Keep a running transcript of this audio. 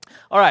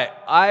All right,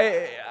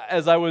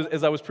 as I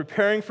was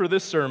preparing for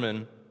this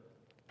sermon,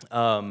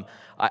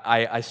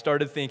 I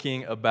started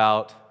thinking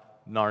about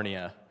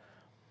Narnia.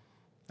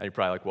 And you're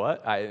probably like,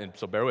 what? And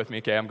so bear with me,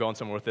 okay? I'm going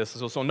somewhere with this.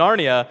 So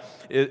Narnia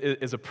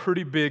is a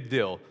pretty big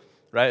deal,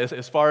 right?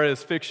 As far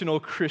as fictional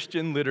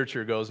Christian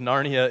literature goes,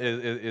 Narnia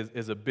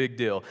is a big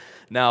deal.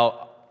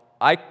 Now,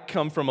 I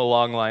come from a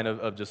long line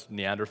of just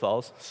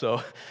Neanderthals,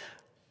 so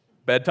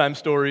bedtime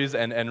stories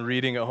and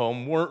reading at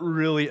home weren't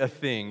really a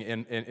thing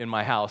in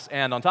my house.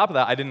 And on top of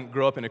that, I didn't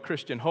grow up in a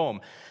Christian home.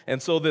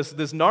 And so this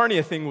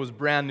Narnia thing was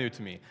brand new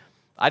to me.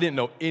 I didn't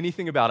know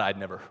anything about it. I'd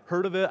never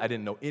heard of it. I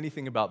didn't know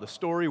anything about the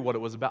story, what it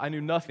was about. I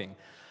knew nothing.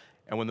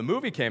 And when the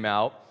movie came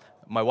out,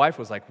 my wife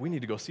was like, we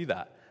need to go see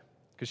that.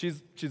 Because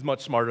she's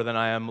much smarter than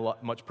I am,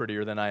 much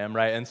prettier than I am,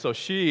 right? And so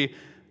she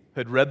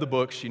had read the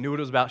book. She knew what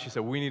it was about. She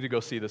said, we need to go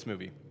see this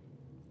movie.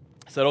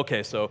 I said,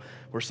 okay, so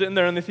we're sitting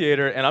there in the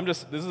theater, and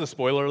this is a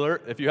spoiler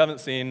alert. If you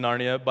haven't seen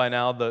Narnia by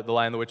now, The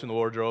Lion, the Witch, and the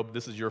Wardrobe,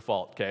 this is your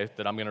fault, okay,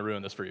 that I'm going to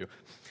ruin this for you.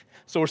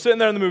 So we're sitting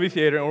there in the movie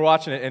theater, and we're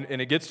watching it,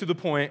 and it gets to the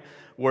point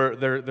where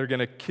they're going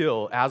to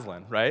kill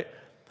Aslan, right?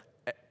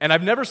 And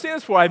I've never seen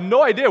this before. I have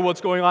no idea what's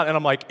going on, and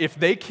I'm like, if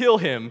they kill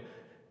him,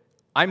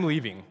 I'm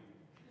leaving.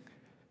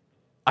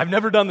 I've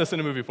never done this in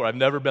a movie before. I've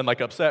never been like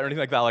upset or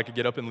anything like that, like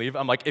get up and leave.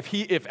 I'm like,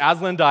 if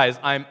Aslan dies,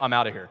 I'm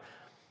out of here.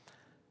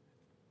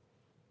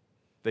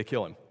 They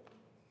kill him.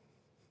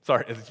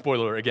 Sorry,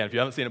 spoiler again. If you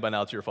haven't seen it by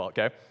now, it's your fault,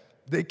 okay?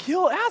 They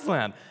kill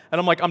Aslan. And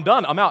I'm like, I'm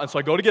done. I'm out. And so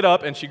I go to get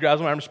up, and she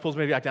grabs my arm, and she pulls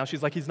me back down.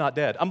 She's like, he's not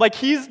dead. I'm like,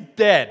 he's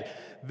dead.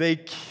 They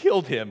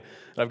killed him.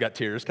 And I've got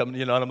tears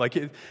coming, and I'm like,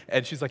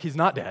 and she's like, he's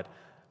not dead.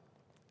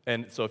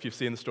 And so if you've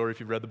seen the story, if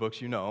you've read the books,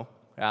 you know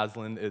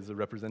Aslan is a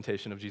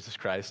representation of Jesus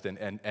Christ,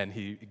 and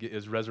he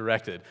is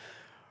resurrected.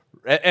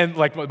 And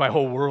like my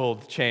whole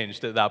world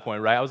changed at that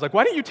point, right? I was like,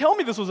 why didn't you tell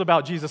me this was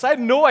about Jesus? I had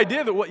no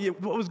idea that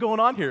what was going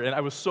on here, and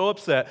I was so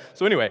upset.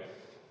 So anyway,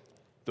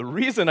 the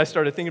reason I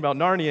started thinking about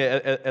Narnia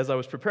as I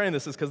was preparing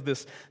this is because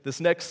this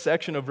next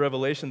section of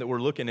Revelation that we're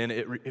looking in,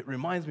 it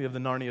reminds me of the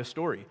Narnia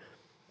story.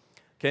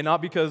 Okay,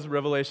 not because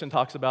Revelation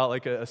talks about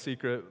like a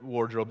secret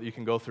wardrobe that you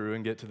can go through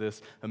and get to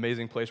this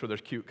amazing place where there's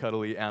cute,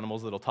 cuddly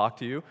animals that'll talk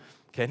to you.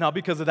 Okay, not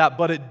because of that,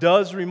 but it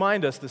does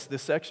remind us,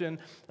 this section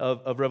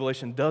of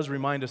Revelation does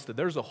remind us that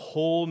there's a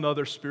whole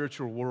nother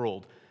spiritual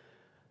world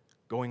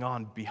going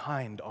on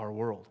behind our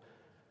world.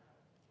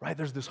 Right?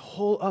 There's this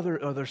whole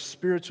other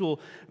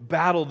spiritual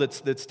battle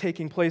that's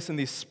taking place, and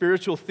these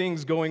spiritual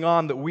things going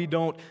on that we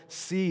don't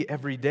see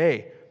every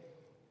day.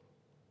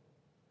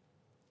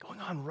 Going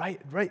on right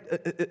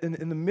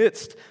in the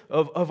midst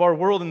of our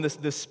world, in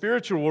this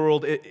spiritual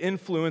world, it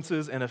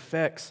influences and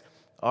affects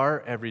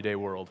our everyday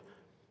world.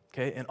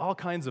 Okay, in all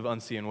kinds of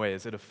unseen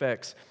ways, it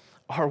affects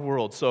our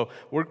world. So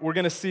we're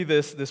going to see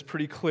this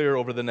pretty clear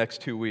over the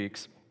next 2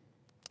 weeks.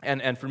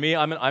 And for me,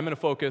 I'm going to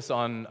focus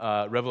on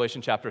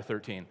Revelation chapter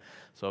 13.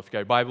 So if you got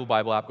your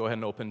Bible app, go ahead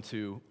and open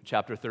to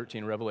chapter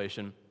 13,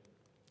 Revelation.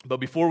 But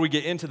before we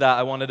get into that,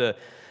 I wanted to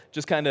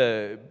just kind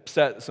of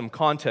set some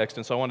context.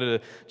 And so I wanted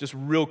to just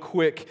real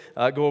quick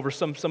go over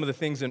some of the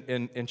things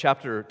in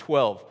chapter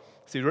 12.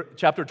 See,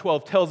 chapter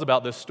 12 tells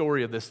about this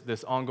story of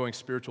this ongoing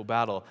spiritual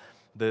battle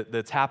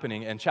that's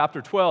happening. And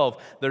chapter 12,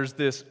 there's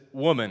this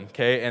woman,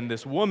 okay? And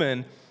this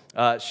woman,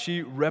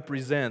 she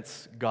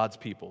represents God's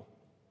people.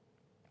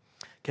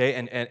 Okay,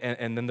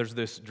 and then there's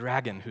this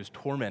dragon who's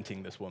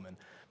tormenting this woman.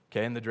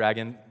 Okay, and the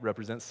dragon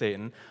represents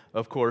Satan,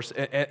 of course.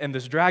 And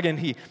this dragon,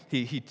 he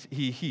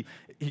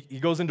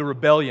goes into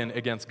rebellion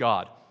against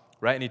God,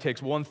 right? And he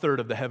takes 1/3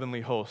 of the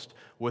heavenly host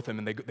with him,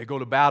 and they go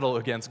to battle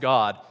against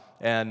God.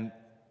 And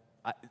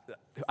I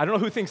don't know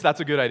who thinks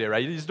that's a good idea,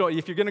 right? You just don't.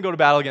 If you're going to go to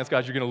battle against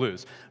God, you're going to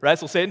lose, right?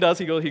 So Satan does.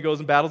 He goes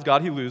and battles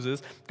God. He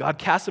loses. God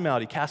casts him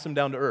out. He casts him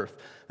down to earth.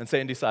 And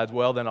Satan decides,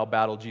 well, then I'll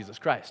battle Jesus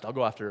Christ. I'll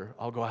go after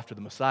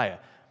the Messiah.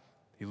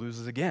 He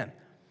loses again.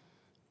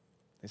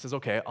 He says,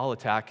 okay, I'll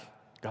attack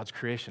God's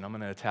creation. I'm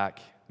going to attack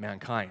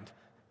mankind.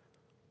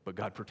 But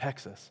God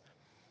protects us.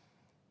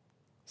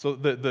 So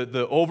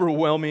the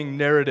overwhelming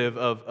narrative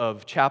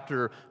of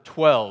chapter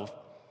 12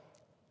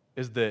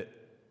 is that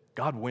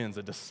God wins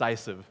a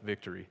decisive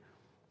victory.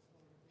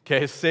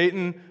 Okay,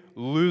 Satan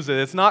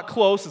loses. It's not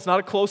close. It's not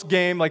a close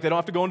game. Like they don't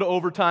have to go into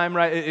overtime,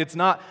 right? It's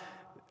not.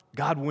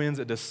 God wins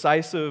a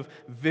decisive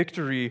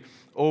victory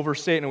over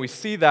Satan, and we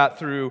see that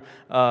through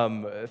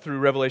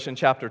Revelation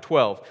chapter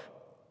 12.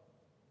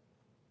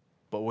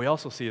 But what we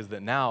also see is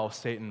that now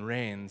Satan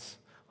reigns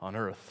on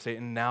earth.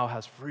 Satan now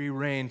has free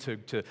reign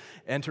to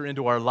enter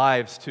into our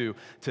lives, to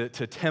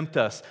tempt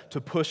us,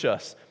 to push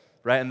us,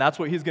 right? And that's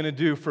what he's going to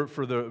do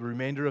for the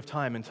remainder of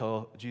time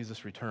until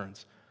Jesus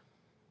returns.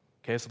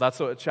 Okay, so that's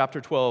what chapter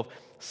 12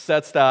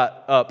 sets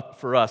that up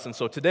for us. And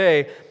so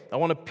today, I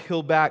want to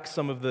peel back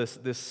some of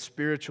this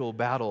spiritual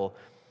battle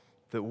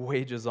that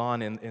wages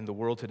on in the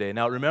world today.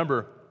 Now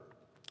remember,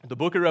 the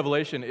book of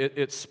Revelation,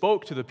 it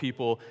spoke to the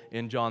people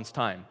in John's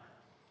time.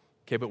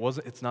 Okay, but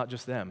it's not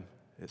just them.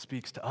 It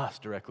speaks to us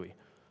directly.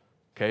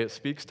 Okay, it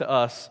speaks to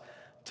us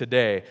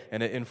today,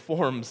 and it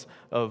informs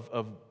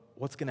of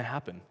what's going to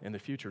happen in the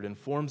future. It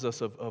informs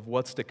us of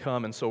what's to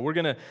come. And so we're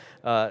going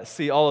to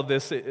see all of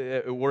this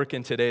at work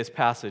in today's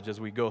passage as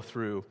we go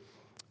through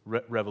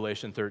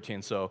Revelation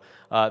 13. So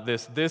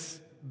this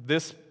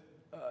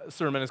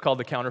sermon is called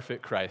The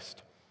Counterfeit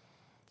Christ.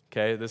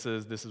 Okay, this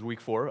is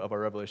week 4 of our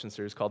Revelation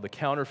series called The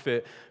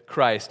Counterfeit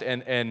Christ.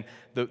 And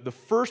the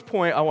first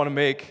point I want to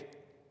make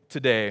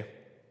today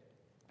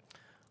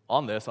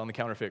on the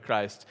counterfeit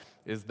Christ,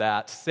 is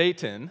that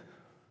Satan,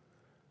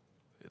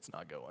 it's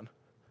not going.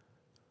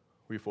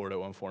 Re-forward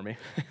one for me.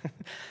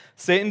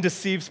 Satan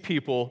deceives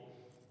people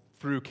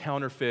through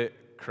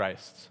counterfeit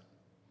Christs.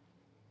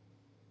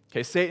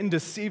 Okay, Satan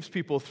deceives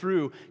people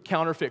through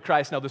counterfeit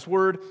Christ. Now, this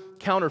word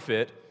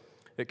counterfeit,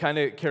 it kind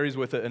of carries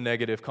with it a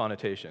negative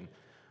connotation,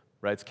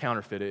 right? It's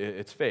counterfeit,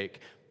 it's fake.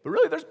 But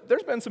really,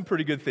 there's been some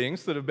pretty good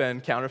things that have been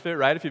counterfeit,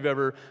 right? If you've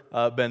ever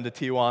been to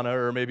Tijuana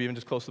or maybe even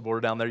just close to the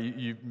border down there,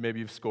 maybe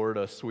you've scored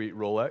a sweet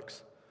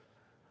Rolex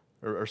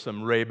or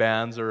some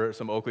Ray-Bans or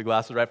some Oakley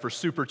glasses, right? For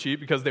super cheap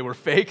because they were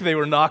fake, they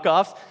were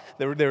knockoffs,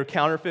 they were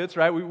counterfeits,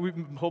 right? We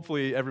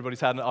hopefully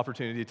everybody's had an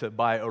opportunity to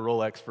buy a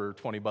Rolex for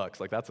 $20.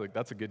 Like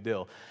that's a good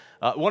deal.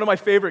 One of my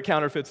favorite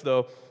counterfeits,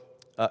 though,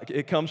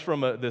 it comes from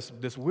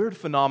this weird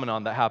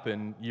phenomenon that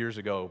happened years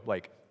ago,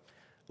 like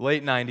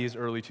late 90s,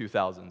 early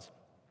 2000s.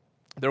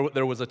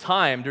 There was a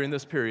time during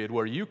this period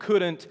where you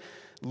couldn't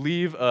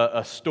leave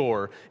a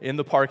store in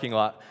the parking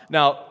lot.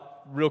 Now,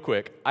 real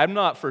quick, I'm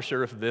not for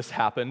sure if this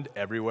happened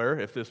everywhere,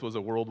 if this was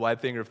a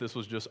worldwide thing or if this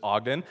was just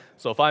Ogden.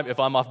 So if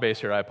I'm off base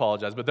here, I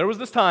apologize. But there was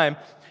this time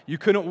you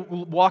couldn't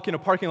walk in a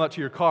parking lot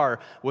to your car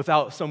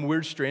without some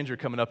weird stranger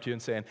coming up to you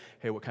and saying,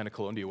 "Hey, what kind of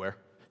cologne do you wear?"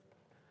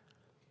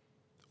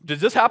 Did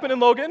this happen in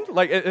Logan?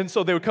 And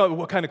so they would come,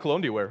 "What kind of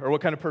cologne do you wear?" Or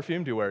 "What kind of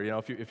perfume do you wear?" You know,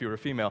 if you were a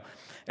female,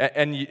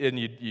 and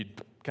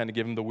you'd kind of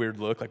give them the weird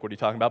look, like, "What are you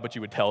talking about?" But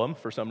you would tell them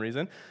for some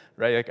reason,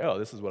 right? Like, "Oh,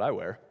 this is what I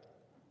wear."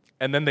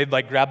 And then they'd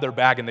grab their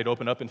bag and they'd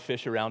open up and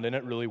fish around in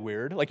it, really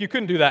weird. Like, you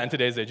couldn't do that in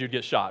today's age; you'd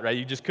get shot, right?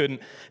 You just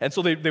couldn't. And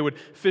so they would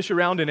fish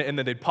around in it, and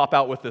then they'd pop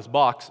out with this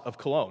box of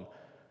cologne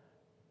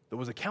that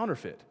was a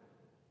counterfeit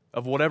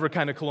of whatever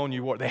kind of cologne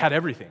you wore. They had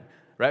everything,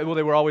 right? Well,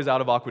 they were always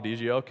out of Acqua di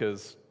Gio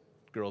because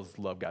girls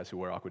love guys who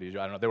wear Acqua di Gio.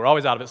 I don't know. They were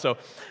always out of it. So,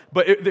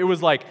 but it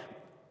was like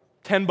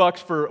 $10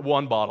 for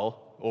one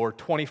bottle or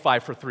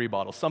 $25 for 3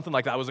 bottles, something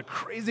like that. It was a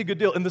crazy good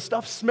deal, and the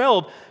stuff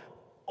smelled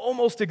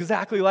almost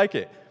exactly like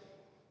it.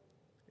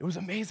 It was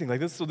amazing.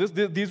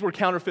 These were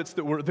counterfeits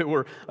that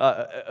were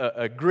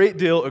a great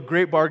deal, a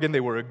great bargain. They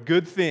were a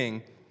good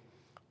thing.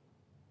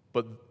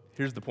 But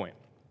here's the point: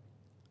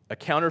 a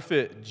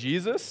counterfeit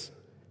Jesus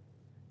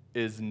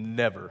is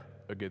never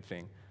a good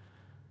thing.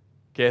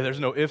 Okay, there's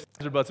no ifs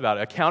or buts about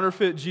it. A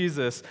counterfeit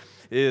Jesus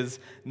is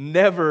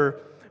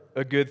never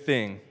a good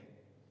thing.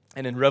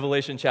 And in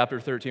Revelation chapter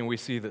 13, we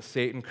see that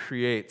Satan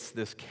creates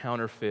this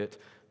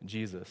counterfeit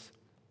Jesus.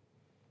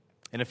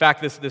 And in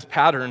fact, this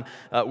pattern,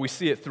 we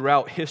see it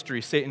throughout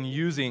history, Satan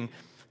using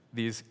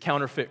these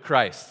counterfeit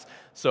Christs.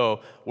 So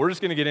we're just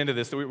going to get into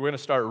this. We're going to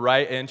start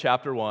right in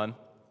chapter 1.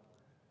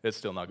 It's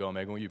still not going,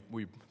 Megan.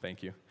 We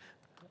thank you.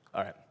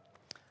 All right.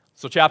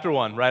 So chapter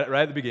 1, right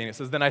at the beginning, it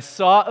says, "Then I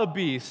saw a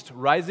beast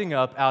rising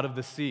up out of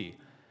the sea.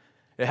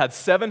 It had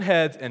 7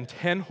 heads and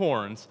 10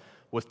 horns,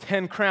 with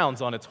 10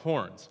 crowns on its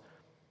horns.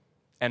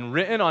 And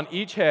written on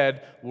each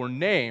head were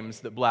names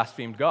that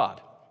blasphemed God."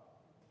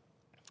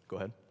 Go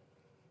ahead.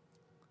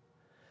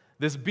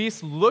 "This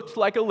beast looked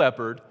like a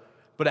leopard,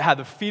 but it had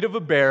the feet of a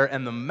bear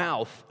and the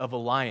mouth of a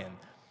lion.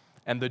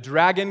 And the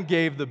dragon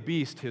gave the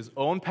beast his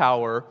own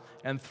power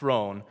and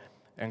throne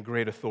and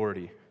great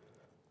authority."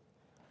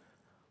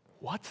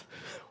 What?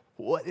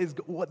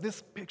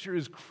 This picture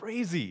is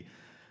crazy.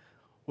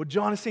 What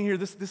John is saying here,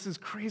 this is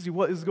crazy.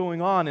 What is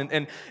going on?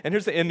 And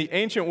here's in the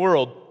ancient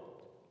world,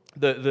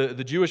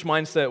 the Jewish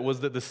mindset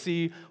was that the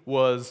sea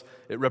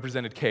it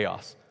represented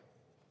chaos.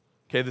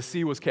 Okay, the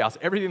sea was chaos.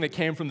 Everything that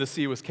came from the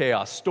sea was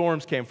chaos.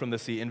 Storms came from the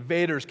sea.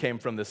 Invaders came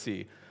from the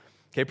sea.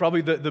 Okay,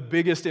 probably the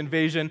biggest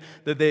invasion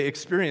that they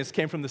experienced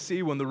came from the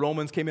sea when the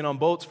Romans came in on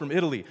boats from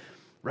Italy,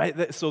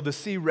 right? So the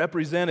sea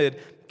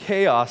represented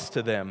chaos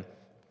to them.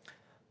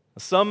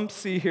 Some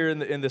see here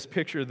in this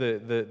picture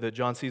that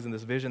John sees in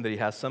this vision that he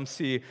has, some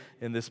see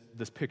in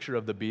this picture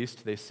of the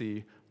beast, they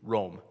see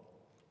Rome.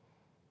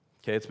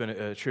 Okay, it's been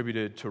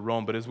attributed to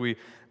Rome, but as we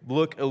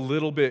look a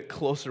little bit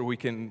closer, we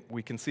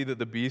can see that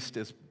the beast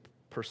is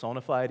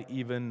personified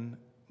even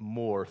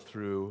more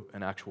through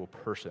an actual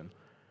person.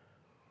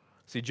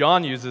 See,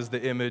 John uses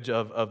the image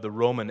of the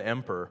Roman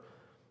emperor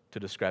to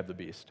describe the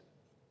beast.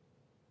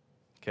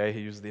 Okay,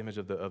 he uses the image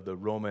of the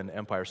Roman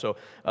Empire. So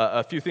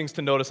a few things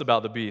to notice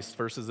about the beast.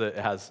 First is that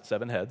it has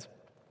 7 heads,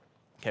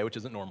 okay, which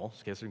isn't normal.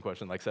 Just in case there's a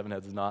question, 7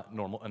 heads is not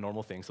a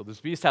normal thing. So this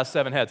beast has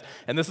 7 heads.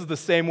 And this is the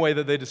same way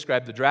that they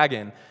described the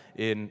dragon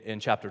in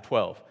chapter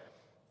 12.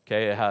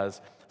 Okay, it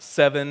has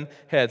 7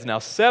 heads. Now,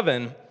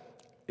 7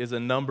 is a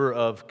number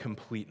of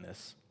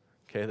completeness.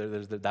 Okay,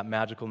 there's that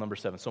magical number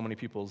 7. So many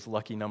people's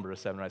lucky number is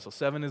 7, right? So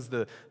 7 is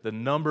the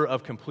number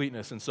of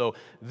completeness. And so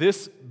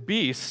this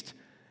beast,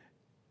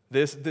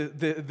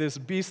 This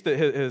beast that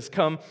has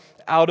come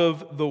out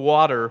of the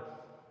water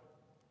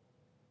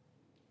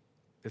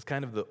is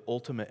kind of the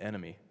ultimate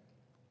enemy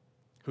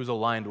who's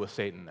aligned with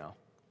Satan now.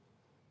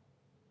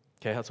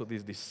 Okay, that's what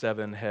these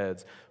 7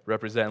 heads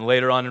represent. And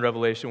later on in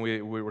Revelation,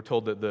 we were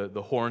told that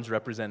the horns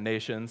represent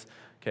nations,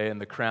 okay, and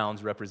the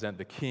crowns represent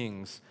the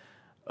kings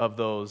of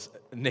those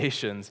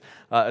nations.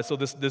 So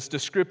this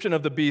description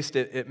of the beast,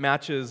 it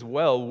matches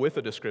well with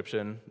a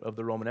description of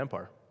the Roman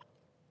Empire.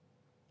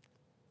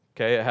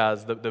 Okay, it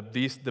has the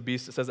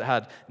beast, it says it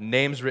had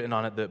names written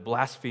on it that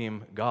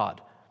blaspheme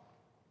God.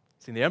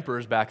 See, the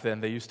emperors back then,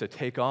 they used to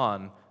take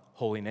on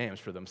holy names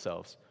for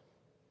themselves.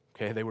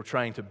 Okay, they were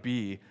trying to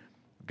be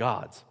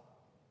gods.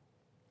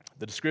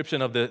 The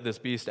description of this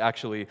beast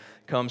actually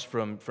comes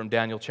from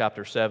Daniel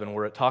chapter 7,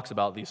 where it talks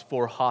about these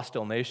 4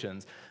 hostile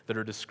nations that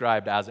are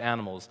described as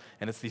animals,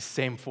 and it's these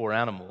same 4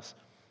 animals.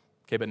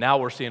 Okay, but now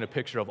we're seeing a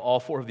picture of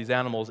all 4 of these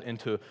animals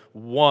into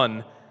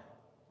one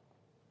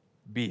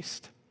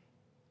beast.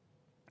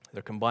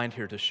 They're combined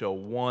here to show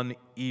one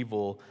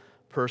evil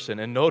person.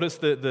 And notice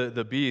that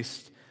the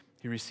beast,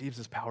 he receives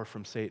his power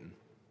from Satan.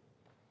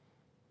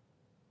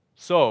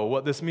 So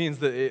what this means,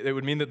 that it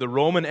would mean that the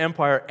Roman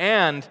Empire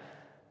and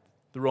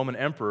the Roman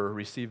emperor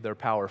received their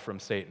power from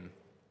Satan.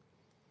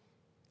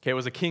 Okay, it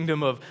was a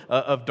kingdom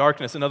of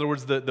darkness. In other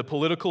words, the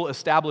political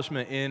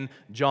establishment in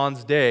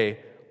John's day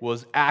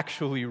was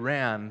actually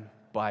ran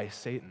by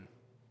Satan.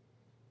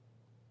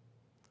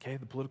 Okay,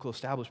 the political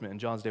establishment in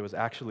John's day was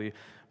actually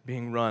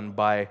being run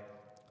by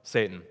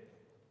Satan.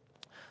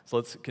 So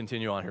let's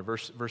continue on here.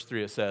 Verse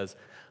 3, it says,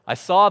 I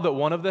saw that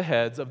one of the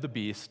heads of the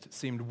beast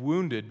seemed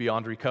wounded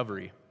beyond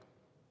recovery,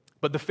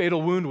 but the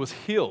fatal wound was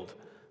healed.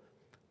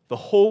 The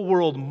whole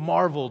world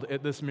marveled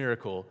at this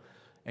miracle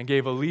and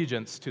gave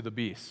allegiance to the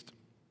beast.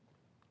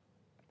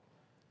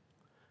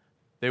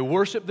 They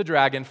worshiped the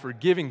dragon for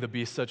giving the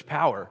beast such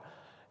power,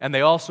 and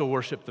they also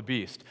worshiped the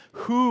beast.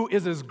 Who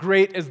is as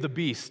great as the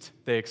beast?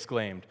 They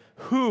exclaimed.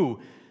 Who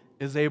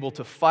is able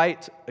to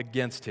fight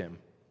against him?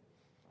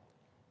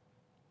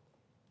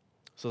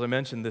 So as I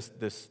mentioned,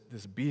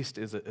 this beast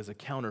is a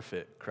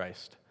counterfeit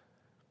Christ.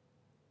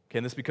 Okay,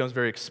 and this becomes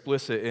very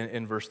explicit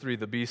in verse 3.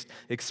 The beast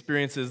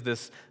experiences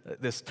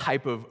this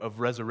type of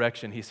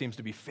resurrection. He seems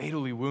to be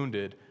fatally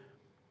wounded,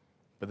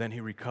 but then he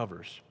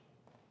recovers.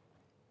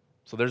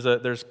 So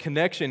there's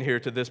connection here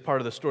to this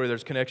part of the story.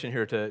 There's connection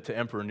here to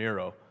Emperor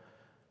Nero.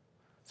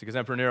 See, because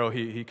Emperor Nero,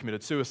 he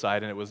committed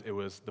suicide, and it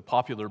was the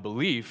popular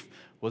belief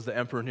was that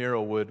Emperor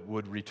Nero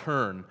would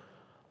return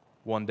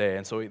one day.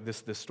 And so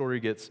this story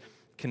gets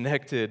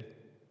connected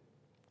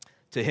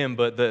to him,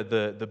 but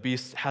the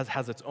beast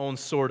has its own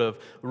sort of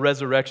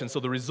resurrection. So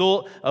the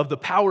result of the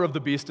power of the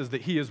beast is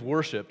that he is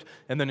worshipped,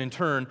 and then in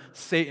turn,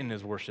 Satan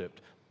is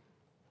worshipped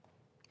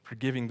for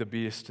giving the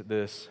beast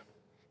this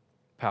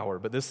power.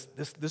 But this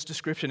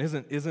description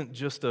isn't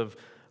just of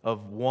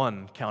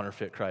one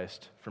counterfeit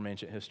Christ from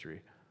ancient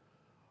history.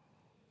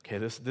 Okay,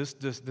 this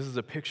is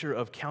a picture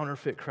of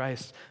counterfeit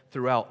Christ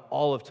throughout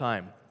all of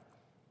time.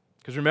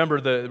 Because remember,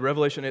 the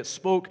Revelation, it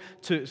spoke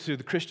to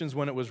the Christians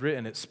when it was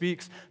written. It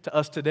speaks to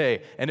us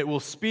today, and it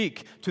will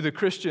speak to the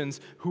Christians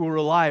who were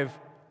alive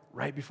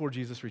right before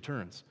Jesus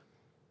returns.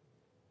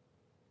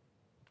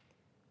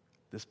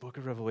 This book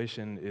of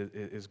Revelation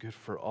is good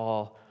for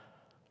all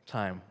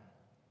time.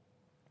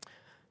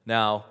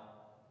 Now,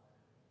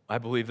 I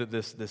believe that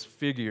this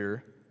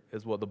figure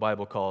is what the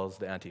Bible calls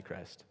the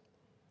Antichrist.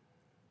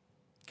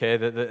 Okay,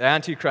 the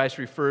Antichrist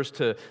refers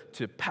to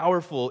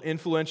powerful,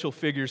 influential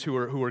figures who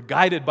are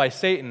guided by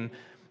Satan,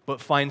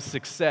 but find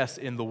success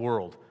in the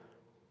world.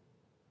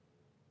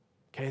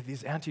 Okay,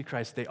 these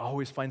Antichrists, they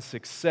always find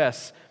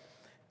success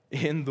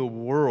in the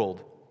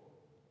world.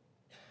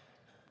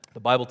 The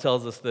Bible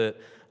tells us that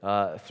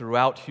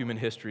throughout human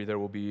history, there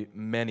will be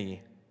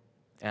many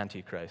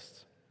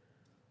Antichrists.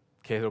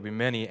 Okay, there will be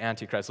many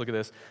Antichrists. Look at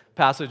this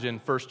passage in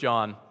 1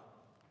 John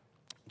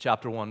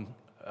chapter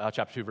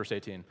 2, verse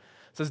 18.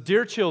 It says,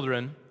 Dear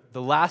children,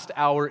 the last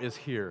hour is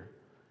here.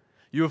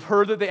 You have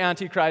heard that the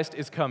Antichrist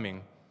is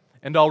coming,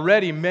 and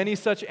already many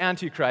such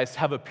Antichrists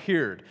have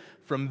appeared.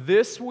 From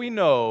this we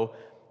know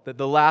that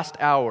the last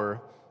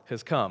hour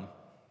has come.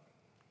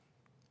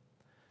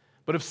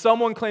 But if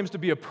someone claims to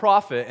be a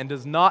prophet and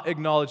does not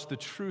acknowledge the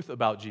truth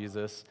about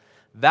Jesus,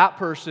 that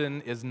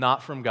person is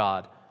not from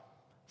God.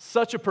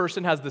 Such a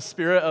person has the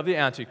spirit of the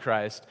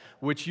Antichrist,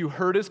 which you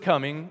heard is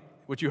coming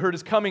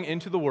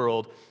into the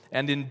world,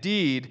 and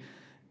indeed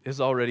is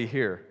already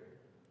here.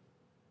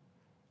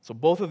 So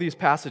both of these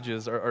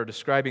passages are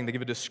describing, they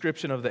give a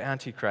description of the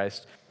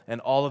Antichrist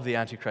and all of the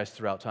Antichrists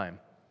throughout time.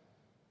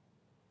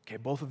 Okay,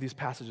 both of these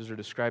passages are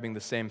describing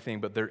the same thing,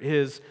 but there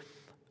is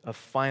a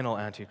final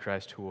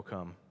Antichrist who will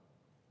come.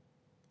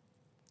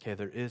 Okay,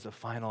 there is a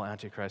final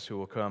Antichrist who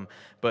will come.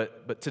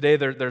 But today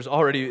there's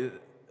already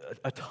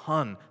a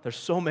ton. There's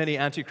so many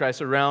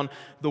Antichrists around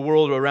the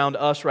world, around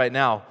us right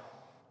now.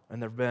 And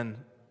there have been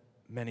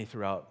many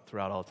throughout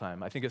all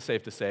time. I think it's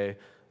safe to say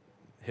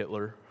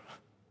Hitler,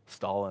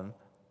 Stalin,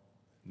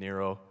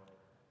 Nero,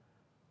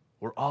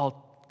 were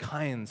all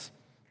kinds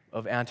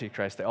of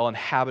Antichrist. They all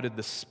inhabited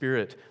the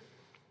spirit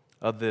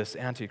of this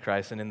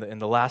Antichrist. And in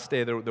the last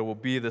day, there will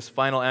be this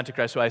final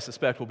Antichrist who I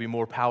suspect will be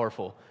more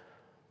powerful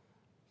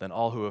than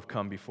all who have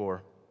come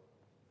before.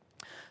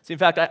 See, in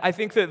fact, I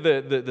think that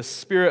the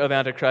spirit of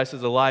Antichrist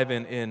is alive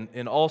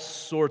in all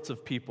sorts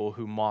of people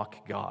who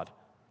mock God.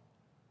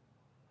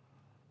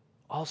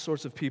 All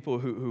sorts of people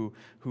who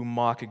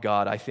mock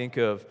God. I think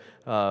of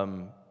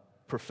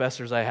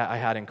professors I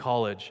had in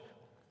college.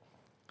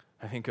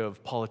 I think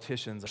of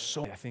politicians.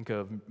 I think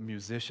of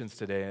musicians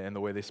today and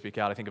the way they speak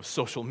out. I think of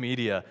social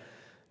media,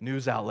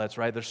 news outlets,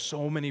 right? There's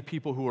so many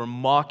people who are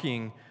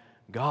mocking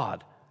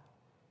God.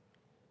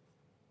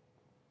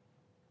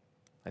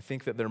 I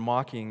think that they're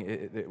mocking,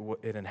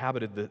 it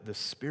inhabited the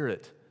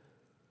spirit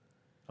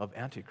of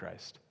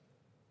Antichrist.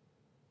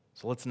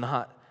 So let's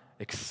not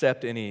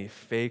accept any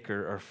fake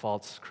or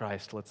false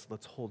Christ.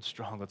 Let's hold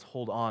strong. Let's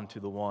hold on to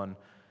the one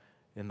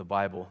in the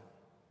Bible.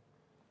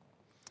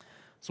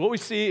 So what we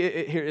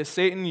see here is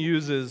Satan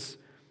uses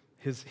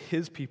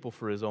his people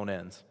for his own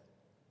ends.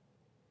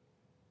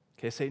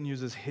 Okay, Satan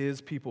uses his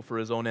people for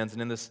his own ends.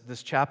 And in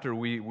this chapter,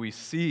 we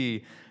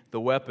see the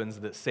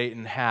weapons that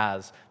Satan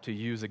has to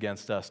use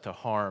against us to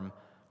harm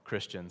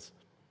Christians.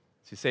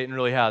 See, Satan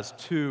really has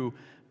two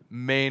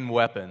main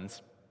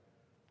weapons.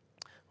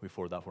 Will you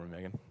forward that for me,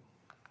 Megan?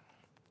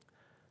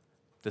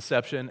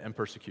 Deception and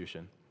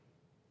persecution.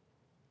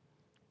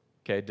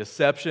 Okay,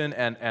 deception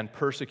and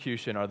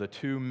persecution are the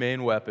two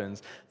main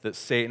weapons that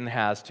Satan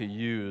has to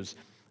use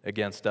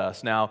against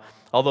us. Now,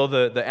 although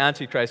the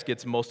Antichrist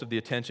gets most of the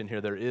attention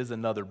here, there is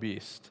another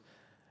beast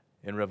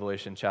in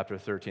Revelation chapter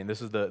 13.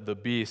 This is the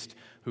beast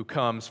who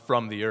comes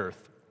from the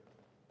earth.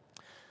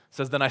 It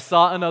says, "Then I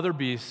saw another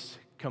beast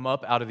come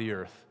up out of the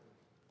earth.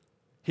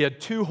 He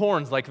had two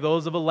horns like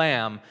those of a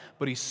lamb,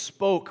 but he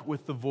spoke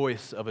with the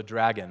voice of a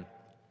dragon.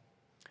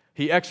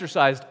 He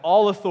exercised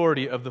all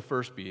authority of the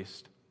first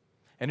beast,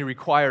 and he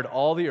required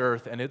all the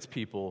earth and its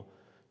people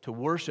to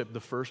worship the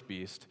first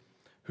beast,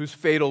 whose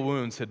fatal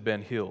wounds had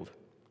been healed."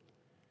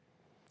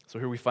 So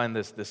here we find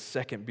this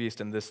second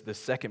beast, and this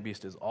second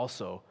beast is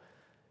also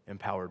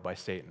empowered by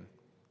Satan.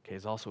 Okay,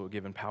 he's also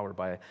given power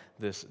by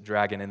this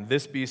dragon. And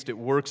this beast, it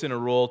works in a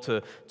role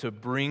to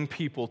bring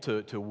people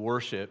to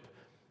worship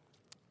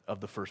of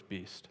the first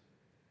beast.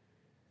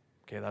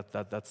 Okay,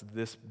 that's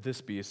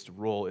this beast's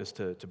role, is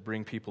to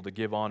bring people to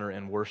give honor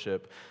and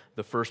worship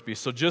the first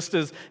beast. So just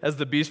as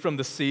the beast from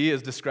the sea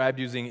is described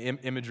using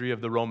imagery of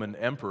the Roman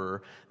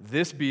emperor,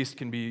 this beast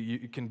can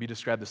be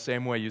described the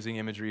same way using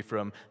imagery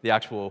from the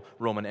actual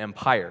Roman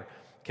Empire.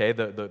 Okay,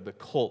 the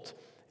cult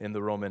in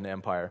the Roman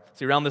Empire.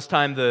 See, around this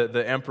time,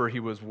 the emperor,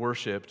 he was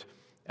worshipped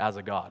as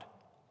a god.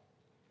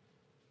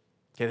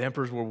 Okay, the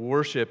emperors were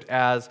worshipped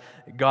as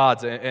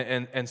gods,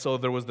 and so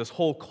there was this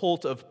whole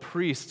cult of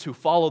priests who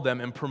followed them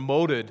and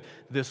promoted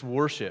this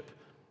worship.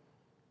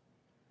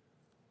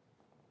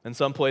 In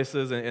some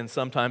places, and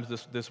sometimes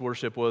this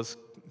worship was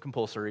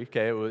compulsory,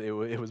 okay?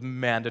 It was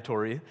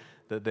mandatory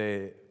that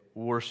they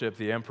worship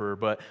the emperor,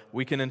 but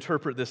we can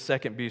interpret this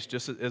second beast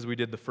just as we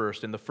did the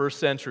first. In the first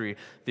century,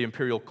 the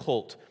imperial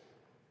cult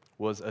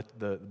was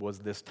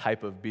this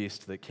type of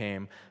beast that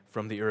came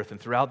from the earth. And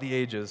throughout the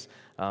ages,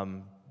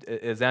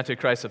 as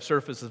antichrists have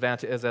surfaced,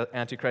 as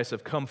antichrists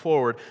have come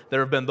forward, there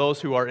have been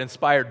those who are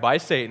inspired by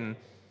Satan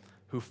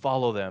who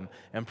follow them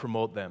and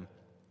promote them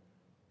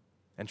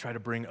and try to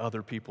bring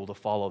other people to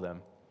follow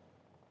them.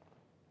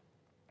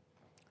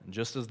 And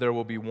just as there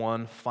will be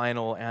one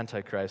final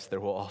antichrist,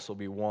 there will also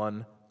be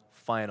one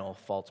final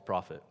false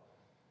prophet.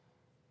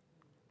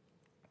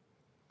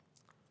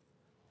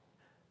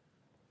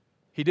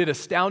 He did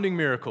astounding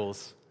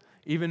miracles,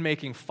 even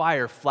making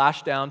fire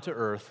flash down to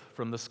earth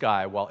from the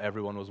sky while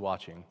everyone was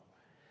watching.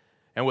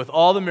 And with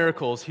all the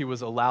miracles he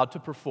was allowed to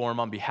perform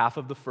on behalf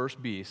of the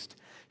first beast,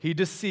 he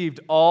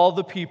deceived all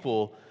the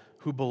people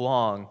who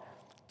belong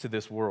to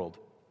this world.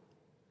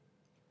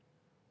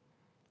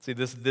 See,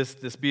 this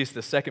beast,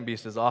 the second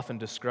beast, is often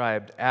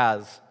described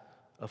as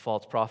a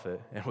false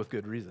prophet, and with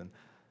good reason.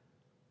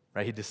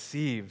 Right? He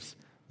deceives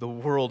the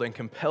world and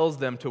compels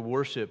them to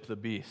worship the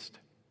beast.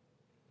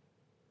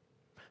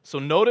 So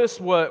notice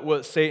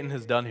what Satan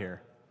has done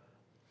here.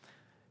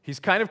 He's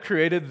kind of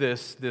created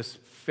this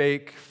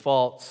fake,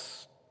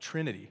 false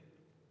trinity.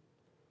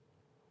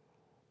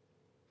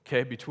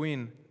 Okay,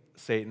 between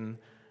Satan,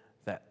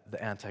 the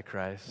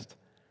Antichrist,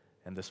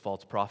 and this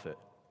false prophet.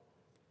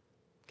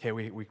 Okay,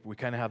 we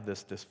kind of have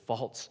this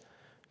false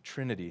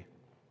trinity.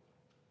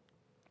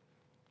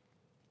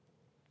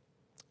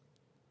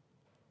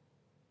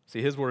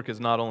 See, his work is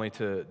not only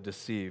to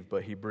deceive,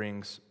 but he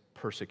brings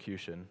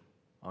persecution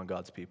on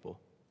God's people.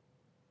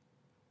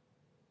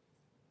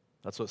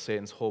 That's what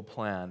Satan's whole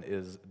plan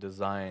is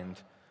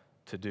designed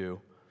to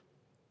do.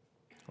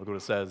 Look what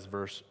it says,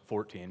 verse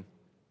 14.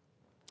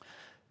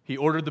 He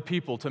ordered the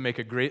people to make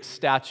a great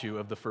statue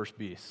of the first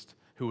beast,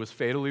 who was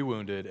fatally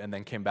wounded and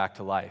then came back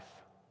to life.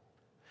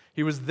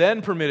 He was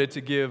then permitted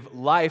to give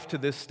life to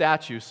this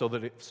statue so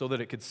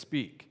that it could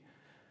speak.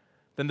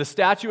 Then the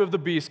statue of the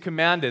beast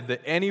commanded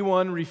that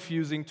anyone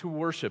refusing to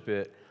worship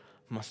it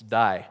must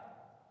die.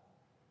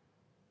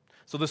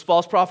 So this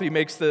false prophet, he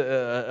makes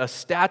a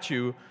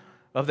statue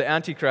of the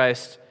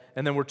Antichrist,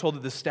 and then we're told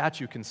that the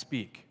statue can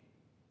speak.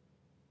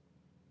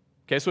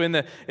 Okay, so in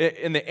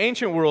the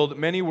ancient world,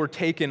 many were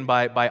taken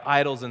by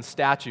idols and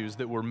statues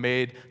that were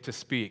made to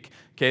speak.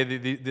 Okay,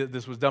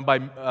 this was done by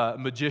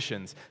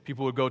magicians.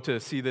 People would go to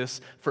see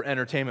this for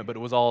entertainment, but it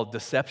was all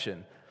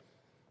deception.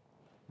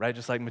 Right,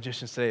 just like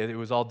magicians say, it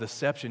was all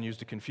deception used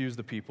to confuse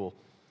the people.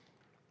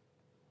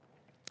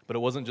 But it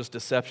wasn't just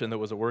deception that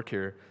was at work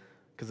here,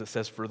 because it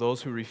says, for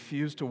those who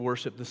refuse to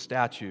worship the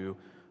statue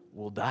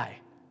will die.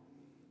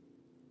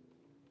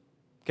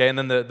 Okay, and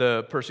then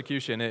the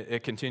persecution,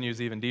 it continues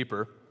even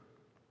deeper.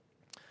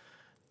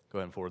 Go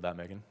ahead and forward that,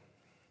 Megan.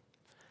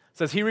 It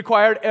says, he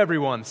required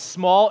everyone,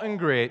 small and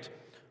great,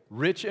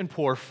 rich and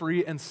poor,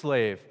 free and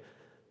slave,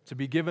 to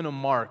be given a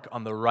mark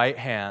on the right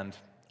hand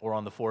or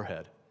on the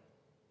forehead.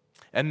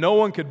 And no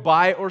one could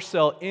buy or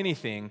sell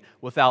anything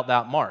without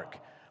that mark,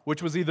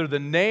 which was either the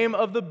name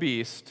of the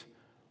beast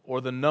or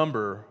the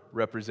number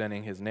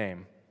representing his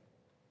name.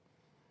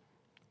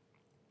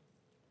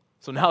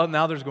 So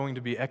now there's going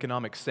to be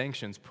economic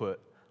sanctions put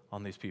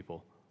on these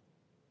people.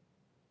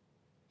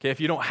 Okay, if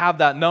you don't have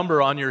that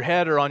number on your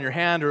head or on your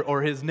hand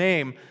or his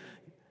name,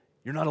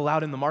 you're not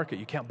allowed in the market.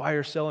 You can't buy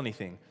or sell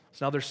anything.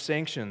 So now there's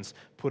sanctions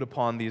put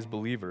upon these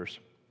believers.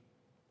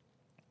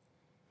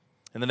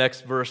 In the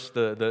next verse,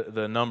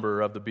 the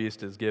number of the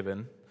beast is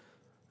given.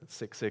 It's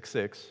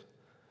 666.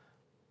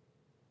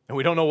 And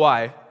we don't know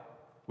why.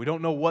 We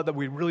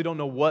really don't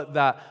know what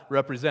that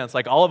represents.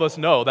 Like all of us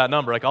know that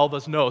number. Like all of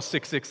us know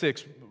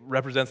 666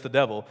 represents the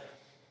devil.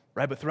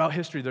 Right? But throughout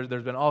history,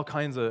 there's been all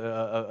kinds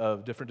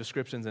of different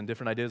descriptions and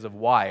different ideas of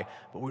why,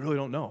 but we really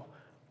don't know.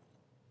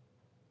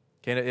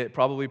 Okay, it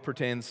probably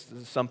pertains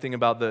to something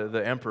about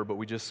the emperor, but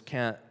we just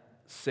can't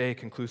say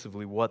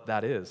conclusively what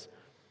that is.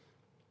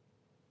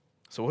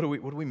 So what do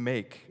we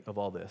make of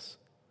all this?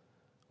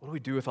 What do we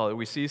do with all that?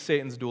 We see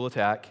Satan's dual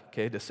attack,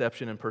 okay,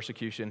 deception and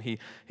persecution. He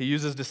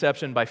uses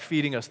deception by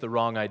feeding us the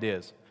wrong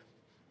ideas.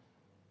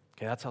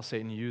 Okay, that's how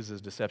Satan uses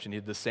deception. He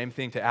did the same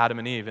thing to Adam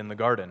and Eve in the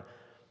garden.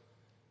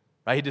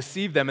 Right? He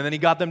deceived them, and then he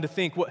got them to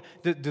think,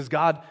 does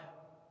God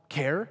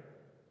care?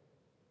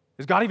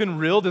 Is God even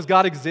real? Does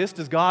God exist?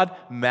 Does God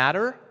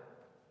matter?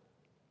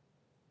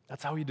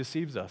 That's how he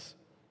deceives us.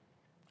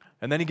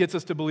 And then he gets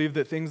us to believe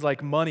that things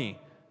like money,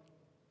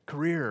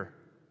 career,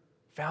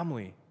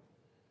 family,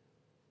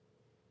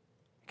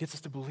 gets us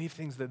to believe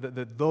things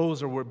that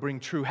those are what bring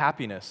true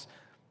happiness,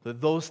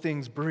 that those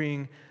things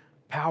bring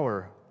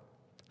power,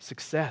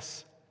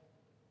 success.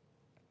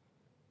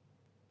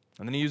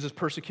 And then he uses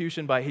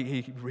persecution by,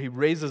 he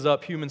raises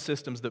up human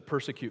systems that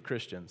persecute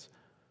Christians.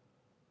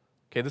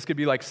 Okay, this could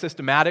be like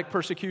systematic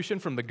persecution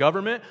from the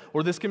government,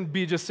 or this can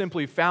be just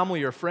simply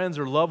family or friends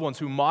or loved ones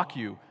who mock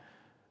you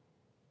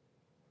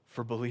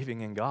for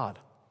believing in God,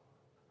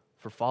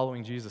 for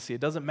following Jesus. See, it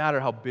doesn't matter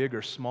how big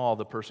or small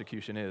the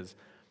persecution is,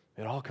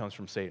 it all comes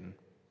from Satan.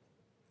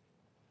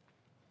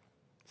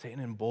 Satan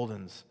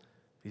emboldens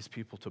these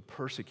people to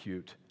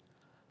persecute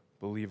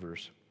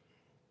believers.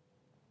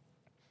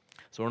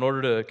 So in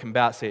order to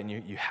combat Satan,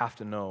 you have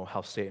to know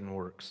how Satan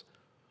works.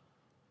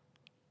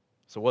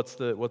 So what's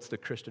the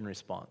Christian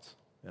response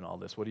in all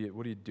this? What do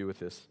you do with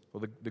this?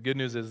 Well, the good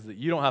news is that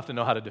you don't have to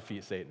know how to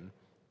defeat Satan.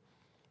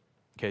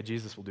 Okay,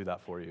 Jesus will do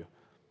that for you.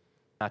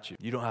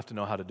 You don't have to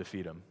know how to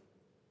defeat him.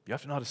 You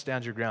have to know how to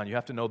stand your ground. You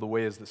have to know the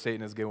ways that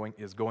Satan is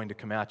going to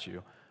come at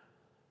you.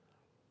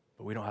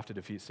 But we don't have to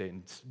defeat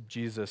Satan.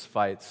 Jesus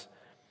fights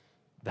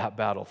that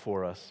battle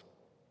for us.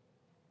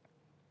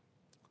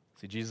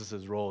 See,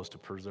 Jesus' role is to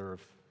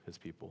preserve his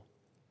people.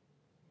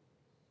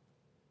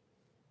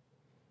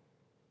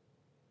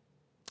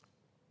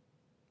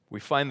 We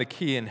find the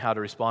key in how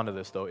to respond to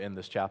this, though, in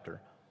this chapter.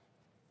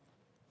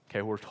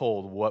 Okay, we're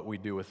told what we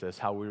do with this,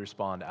 how we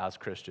respond as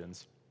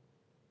Christians.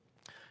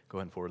 Go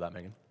ahead and forward that,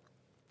 Megan.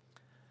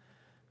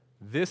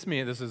 This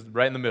is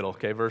right in the middle,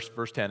 okay, verse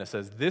 10. It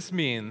says, this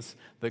means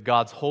that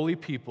God's holy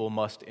people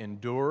must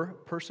endure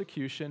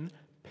persecution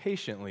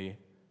patiently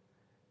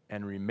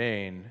and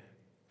remain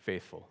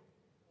faithful.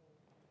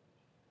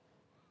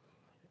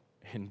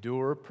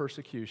 Endure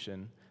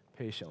persecution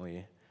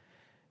patiently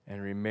and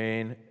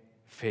remain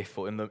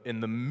faithful. In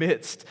the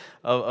midst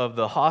of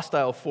the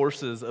hostile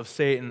forces of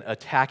Satan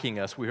attacking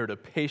us, we are to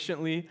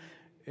patiently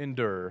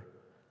endure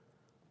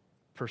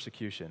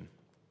persecution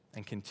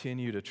and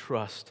continue to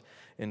trust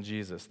in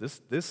Jesus.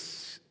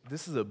 This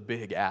is a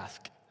big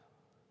ask.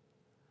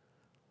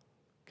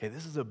 Okay,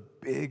 this is a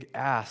big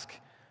ask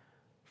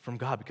from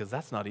God because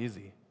that's not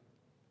easy.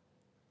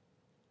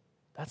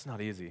 That's not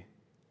easy.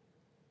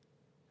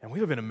 And we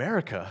live in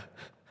America.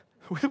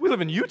 We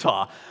live in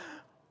Utah,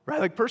 right?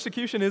 Like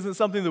persecution isn't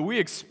something that we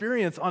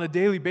experience on a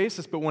daily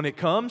basis, but when it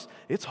comes,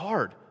 it's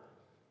hard.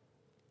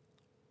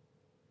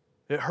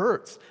 It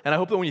hurts. And I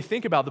hope that when you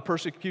think about the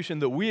persecution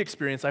that we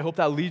experience, I hope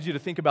that leads you to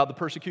think about the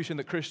persecution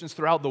that Christians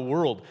throughout the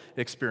world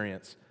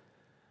experience.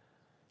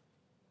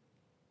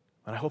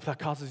 And I hope that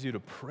causes you to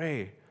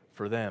pray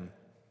for them.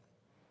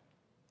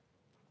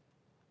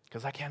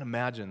 Because I can't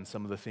imagine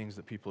some of the things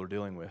that people are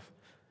dealing with.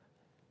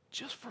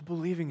 just for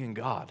believing in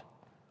God.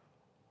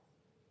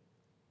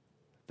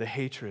 The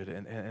hatred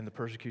and the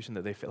persecution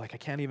that they feel. Like, I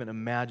can't even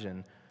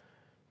imagine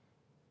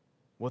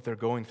what they're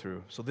going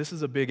through. So this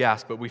is a big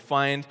ask, but we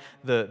find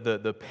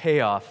the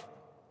payoff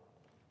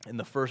in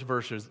the first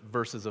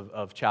verses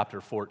of chapter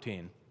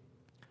 14.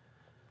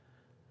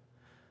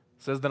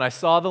 It says, "Then I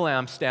saw the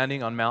Lamb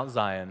standing on Mount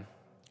Zion,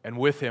 and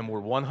with him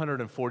were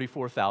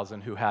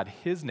 144,000 who had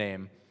his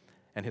name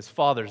and his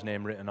Father's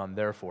name written on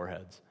their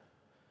foreheads.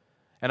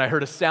 And I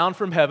heard a sound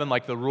from heaven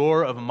like the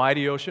roar of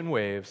mighty ocean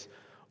waves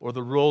or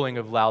the rolling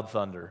of loud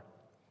thunder.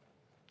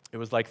 It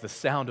was like the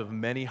sound of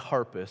many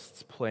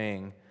harpists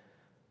playing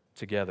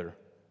together."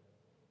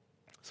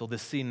 So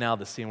this scene now,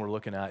 the scene we're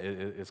looking at,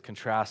 is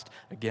contrast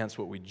against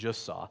what we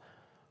just saw,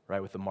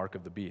 right, with the mark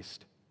of the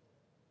beast.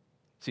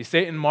 See,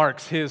 Satan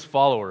marks his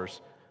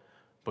followers,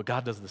 but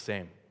God does the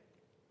same.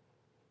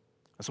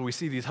 And so we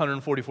see these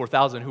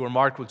 144,000 who are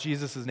marked with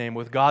Jesus' name,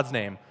 with God's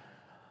name.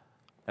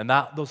 And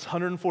those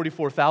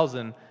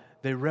 144,000,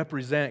 they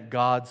represent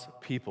God's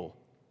people.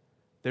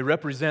 They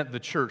represent the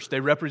church. They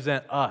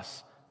represent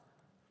us.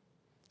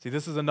 See,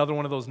 this is another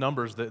one of those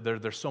numbers that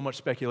there's so much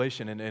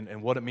speculation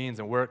in what it means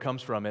and where it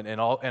comes from.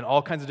 And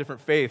all kinds of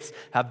different faiths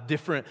have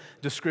different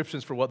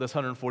descriptions for what this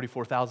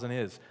 144,000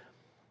 is.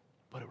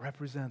 But it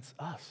represents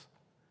us.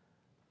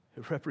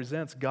 It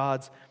represents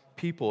God's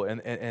people.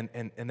 And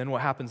then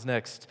what happens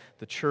next?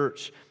 The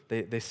church,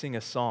 they sing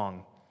a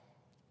song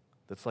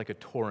that's like a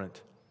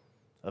torrent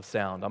of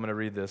sound. I'm going to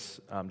read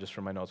this just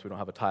from my notes. We don't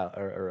have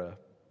a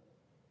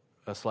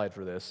slide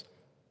for this.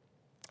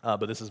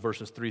 But this is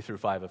verses 3 through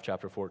 5 of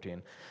chapter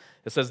 14.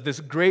 It says, "This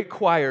great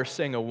choir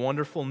sang a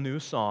wonderful new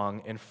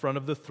song in front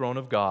of the throne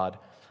of God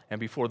and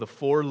before the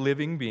 4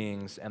 living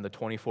beings and the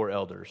 24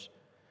 elders.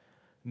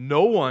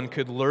 No one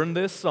could learn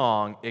this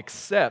song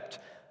except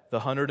the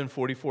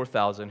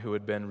 144,000 who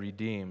had been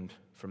redeemed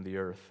from the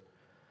earth.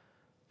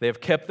 They have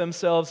kept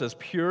themselves as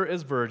pure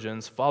as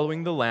virgins,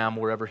 following the Lamb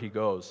wherever he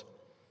goes.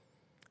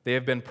 They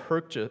have been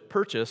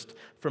purchased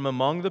from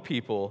among the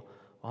people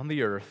on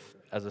the earth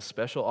as a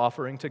special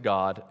offering to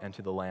God and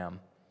to the Lamb.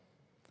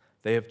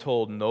 They have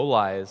told no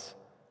lies,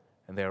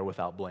 and they are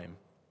without blame."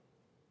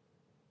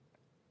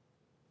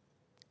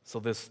 So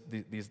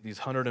these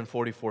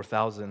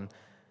 144,000,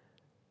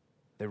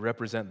 they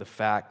represent the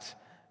fact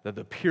that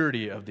the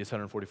purity of these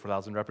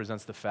 144,000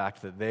 represents the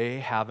fact that they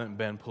haven't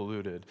been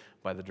polluted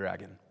by the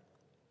dragon.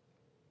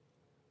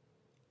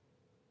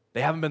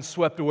 They haven't been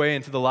swept away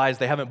into the lies.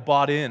 They haven't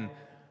bought in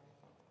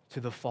to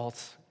the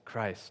false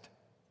Christ.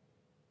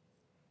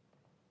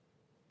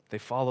 They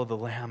follow the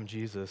Lamb,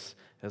 Jesus,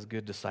 as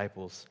good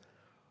disciples.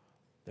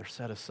 They're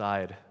set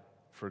aside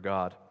for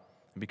God.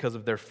 And because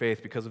of their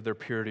faith, because of their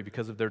purity,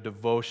 because of their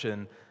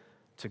devotion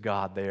to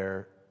God, they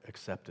are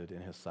accepted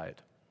in his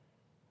sight.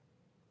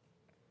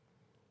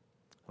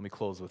 Let me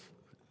close with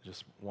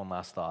just one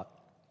last thought.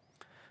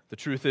 The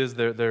truth is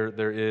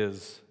there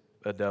is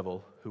a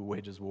devil who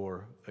wages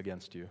war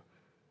against you.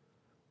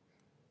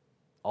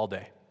 All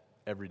day,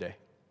 every day.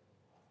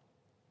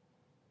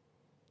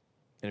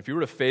 And if you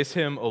were to face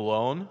him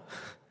alone,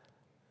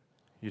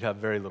 you'd have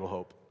very little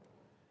hope.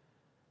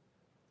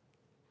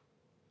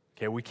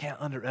 Okay, we can't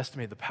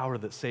underestimate the power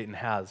that Satan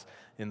has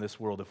in this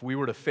world. If we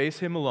were to face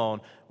him alone,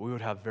 we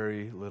would have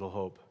very little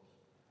hope.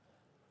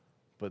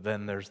 But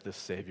then there's this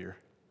Savior.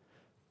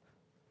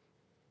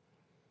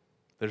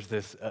 There's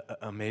this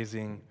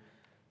amazing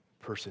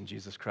person,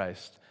 Jesus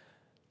Christ,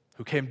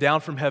 who came down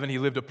from heaven. He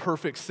lived a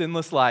perfect,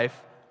 sinless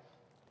life,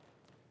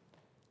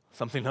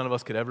 something none of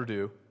us could ever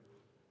do.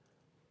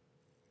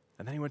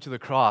 And then he went to the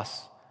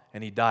cross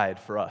and he died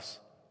for us,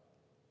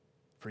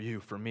 for you,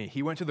 for me.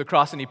 He went to the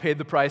cross and he paid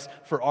the price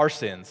for our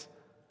sins.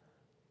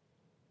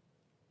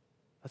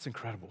 That's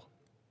incredible.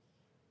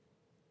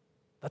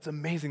 That's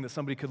amazing that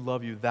somebody could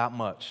love you that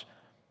much.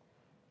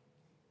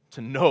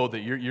 To know that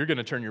you're going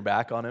to turn your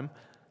back on him,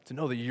 to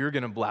know that you're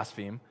going to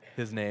blaspheme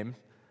his name,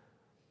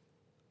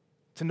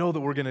 to know that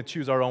we're going to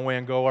choose our own way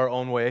and go our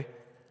own way.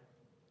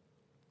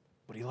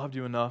 But he loved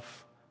you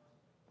enough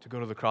to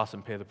go to the cross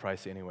and pay the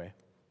price anyway.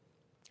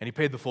 And he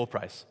paid the full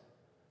price.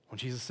 When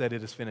Jesus said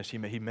it is finished, he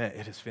meant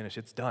it is finished.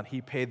 It's done. He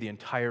paid the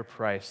entire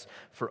price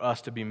for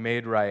us to be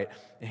made right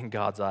in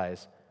God's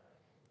eyes.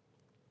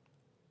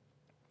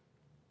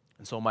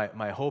 And so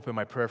my hope and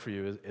my prayer for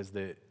you is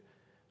that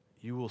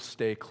you will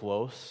stay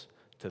close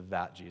to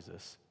that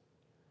Jesus.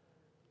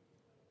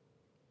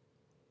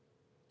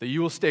 That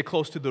you will stay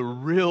close to the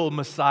real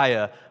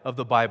Messiah of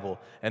the Bible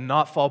and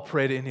not fall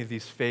prey to any of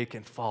these fake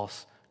and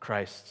false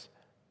Christs.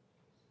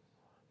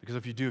 Because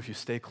if you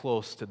stay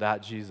close to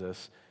that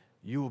Jesus,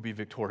 you will be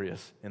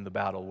victorious in the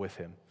battle with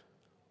him.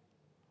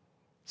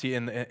 See,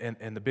 and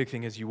the big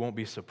thing is you won't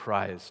be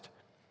surprised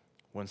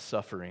when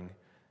suffering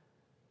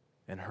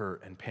and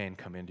hurt and pain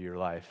come into your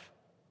life.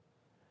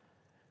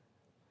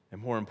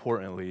 And more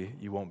importantly,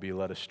 you won't be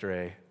led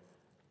astray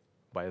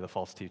by the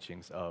false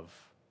teachings of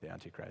the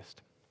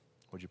Antichrist.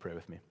 Would you pray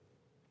with me?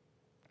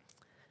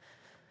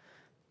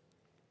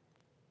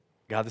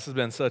 God, this has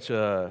been such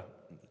a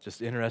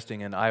just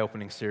interesting and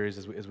eye-opening series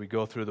as we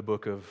go through the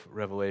book of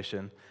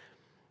Revelation.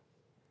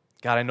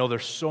 God, I know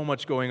there's so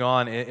much going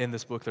on in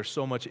this book. There's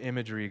so much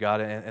imagery,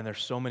 God, and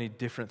there's so many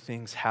different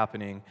things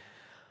happening.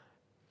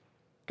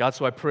 God,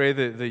 so I pray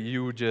that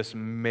you would just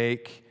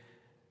make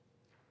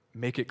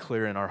it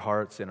clear in our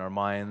hearts, in our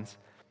minds,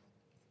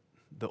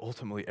 that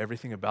ultimately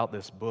everything about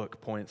this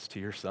book points to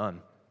your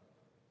Son.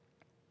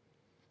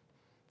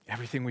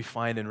 Everything we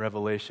find in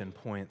Revelation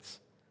points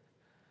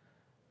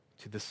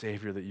to the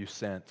Savior that you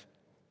sent,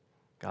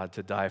 God,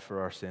 to die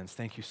for our sins.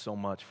 Thank you so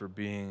much for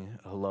being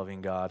a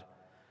loving God,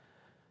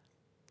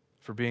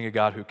 for being a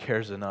God who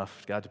cares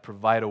enough, God, to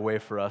provide a way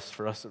for us,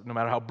 no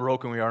matter how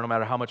broken we are, no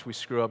matter how much we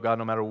screw up, God,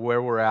 no matter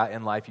where we're at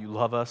in life, you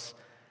love us,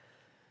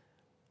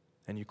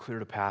 and you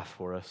cleared a path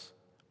for us.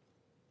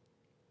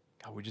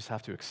 God, we just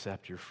have to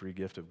accept your free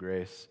gift of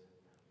grace.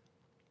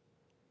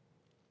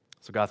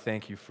 So God,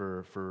 thank you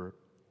for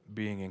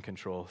being in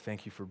control.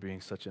 Thank you for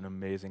being such an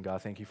amazing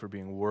God. Thank you for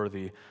being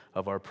worthy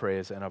of our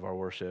praise and of our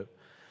worship.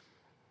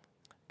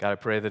 God, I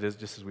pray that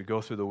just as we go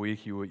through the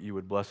week, you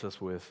would bless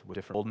us with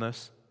different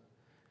boldness.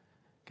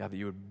 God, that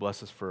you would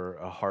bless us for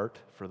a heart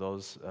for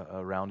those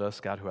around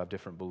us, God, who have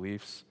different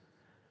beliefs.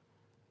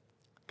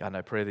 God, and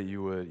I pray that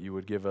you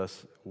would give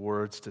us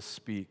words to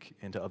speak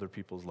into other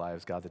people's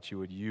lives, God, that you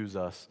would use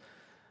us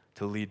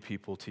to lead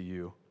people to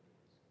you.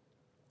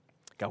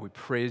 God, we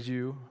praise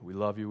you, we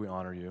love you, we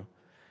honor you,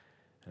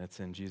 and it's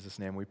in Jesus'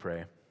 name we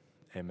pray.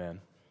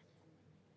 Amen.